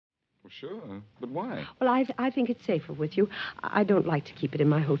Sure, but why? Well, I think it's safer with you. I don't like to keep it in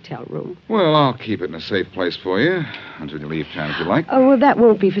my hotel room. Well, I'll keep it in a safe place for you until you leave town if you like. Oh, well, that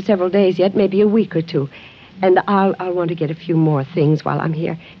won't be for several days yet, maybe a week or two. And I'll want to get a few more things while I'm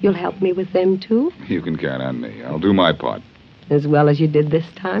here. You'll help me with them, too? You can count on me. I'll do my part. As well as you did this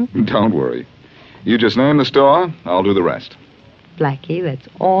time? Don't worry. You just name the store, I'll do the rest. Blackie, that's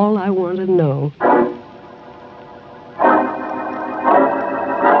all I want to know.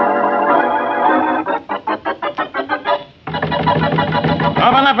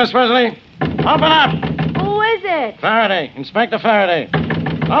 Open up, Miss Wesley. Open up. Who is it? Faraday. Inspector Faraday.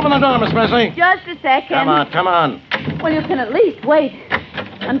 Open the door, Miss Wesley. Just a second. Come on. Well, you can at least wait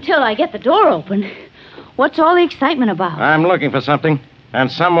until I get the door open. What's all the excitement about? I'm looking for something.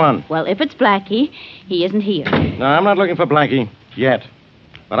 And someone. Well, if it's Blackie, he isn't here. No, I'm not looking for Blackie. Yet.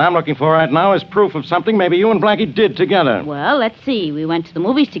 What I'm looking for right now is proof of something maybe you and Blackie did together. Well, let's see. We went to the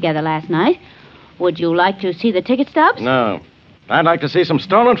movies together last night. Would you like to see the ticket stubs? No. I'd like to see some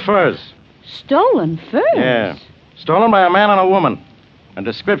stolen furs. Stolen furs? Yeah. Stolen by a man and a woman. A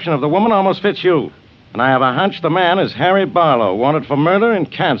description of the woman almost fits you. And I have a hunch the man is Harry Barlow, wanted for murder in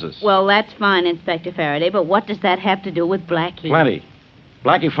Kansas. Well, that's fine, Inspector Faraday, but what does that have to do with Blackie? Plenty.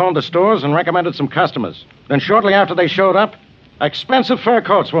 Blackie phoned the stores and recommended some customers. Then shortly after they showed up, expensive fur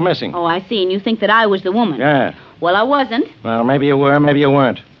coats were missing. Oh, I see, and you think that I was the woman. Yeah. Well, I wasn't. Well, maybe you were, maybe you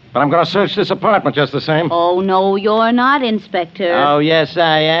weren't. But I'm going to search this apartment just the same. Oh, no, you're not, Inspector. Oh, yes,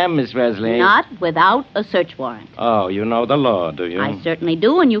 I am, Miss Wesley. Not without a search warrant. Oh, you know the law, do you? I certainly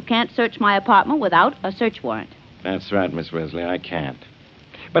do, and you can't search my apartment without a search warrant. That's right, Miss Wesley, I can't.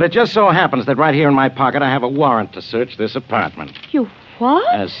 But it just so happens that right here in my pocket I have a warrant to search this apartment. You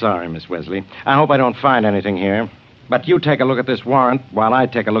what? Sorry, Miss Wesley. I hope I don't find anything here. But you take a look at this warrant while I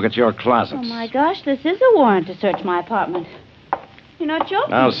take a look at your closets. Oh, my gosh, this is a warrant to search my apartment. You're not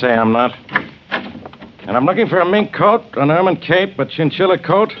joking? I'll say I'm not. And I'm looking for a mink coat, an ermine cape, a chinchilla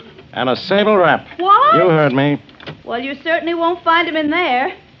coat, and a sable wrap. What? You heard me. Well, you certainly won't find him in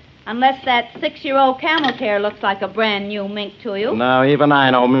there. Unless that 6-year-old camel's hair looks like a brand new mink to you. No, even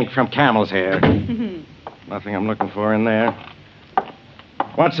I know mink from camel's hair. Nothing I'm looking for in there.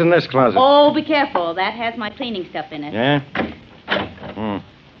 What's in this closet? Oh, be careful. That has my cleaning stuff in it. Yeah?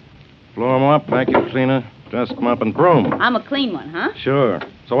 Floor mop, vacuum cleaner, dust mop, and broom. I'm a clean one, huh? Sure.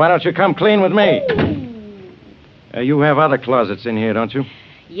 So why don't you come clean with me? You have other closets in here, don't you?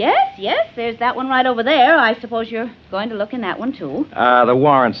 Yes. There's that one right over there. I suppose you're going to look in that one, too. The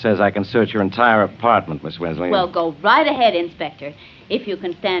warrant says I can search your entire apartment, Miss Wesley. Well, go right ahead, Inspector, if you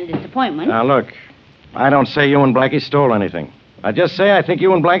can stand disappointment. Now, look, I don't say you and Blackie stole anything. I just say I think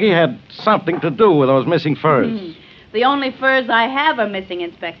you and Blackie had something to do with those missing furs. The only furs I have are missing,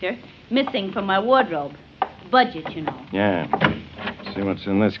 Inspector. Missing from my wardrobe. Budget, you know. Yeah. Let's see what's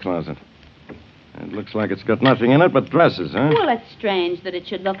in this closet. It looks like it's got nothing in it but dresses, huh? Well, it's strange that it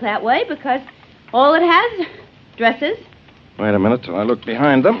should look that way, because all it has, dresses. Wait a minute till I look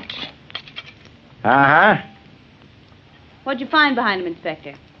behind them. Uh-huh. What'd you find behind them,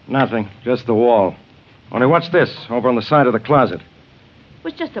 Inspector? Nothing, just the wall. Only what's this, over on the side of the closet? It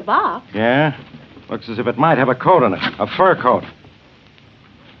was just a box. Yeah? Looks as if it might have a coat in it, a fur coat.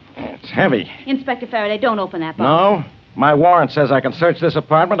 It's heavy. Inspector Faraday, don't open that box. No? My warrant says I can search this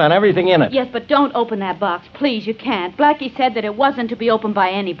apartment and everything in it. Yes, but don't open that box. Please, you can't. Blackie said that it wasn't to be opened by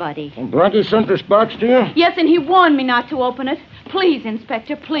anybody. And Blackie sent this box to you? Yes, and he warned me not to open it. Please,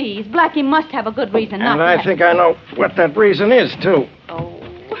 Inspector, please. Blackie must have a good reason not to. And I think I know what that reason is, too. Oh.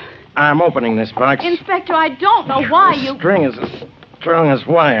 I'm opening this box. Inspector, I don't know why The string is as strong as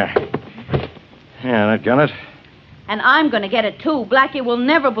wire. Yeah, that got it. And I'm going to get it, too. Blackie will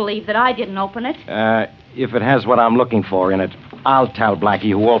never believe that I didn't open it. If it has what I'm looking for in it, I'll tell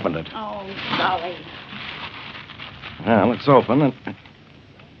Blackie who opened it. Oh, golly. Well, it's open.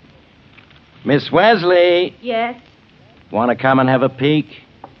 Miss Wesley. Yes? Want to come and have a peek?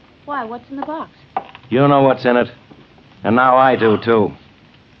 Why, what's in the box? You know what's in it. And now I do, too.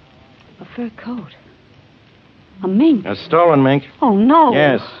 A fur coat. A mink. A stolen mink. Oh, no.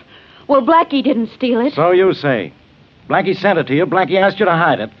 Yes. Well, Blackie didn't steal it. So you say. Blackie sent it to you. Blackie asked you to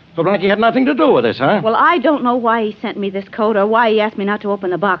hide it. So Blackie had nothing to do with this, huh? Well, I don't know why he sent me this coat or why he asked me not to open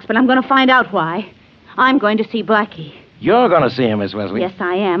the box, but I'm going to find out why. I'm going to see Blackie. You're going to see him, Miss Wesley. Yes,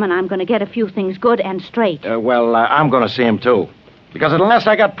 I am, and I'm going to get a few things good and straight. I'm going to see him, too. Because at last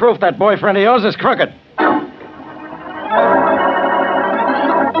I got proof that boyfriend of yours is crooked.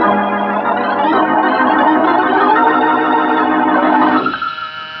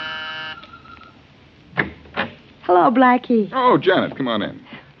 Hello, Blackie. Oh, Janet, come on in.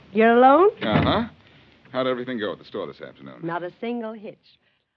 You're alone? Uh-huh. How'd everything go at the store this afternoon? Not a single hitch.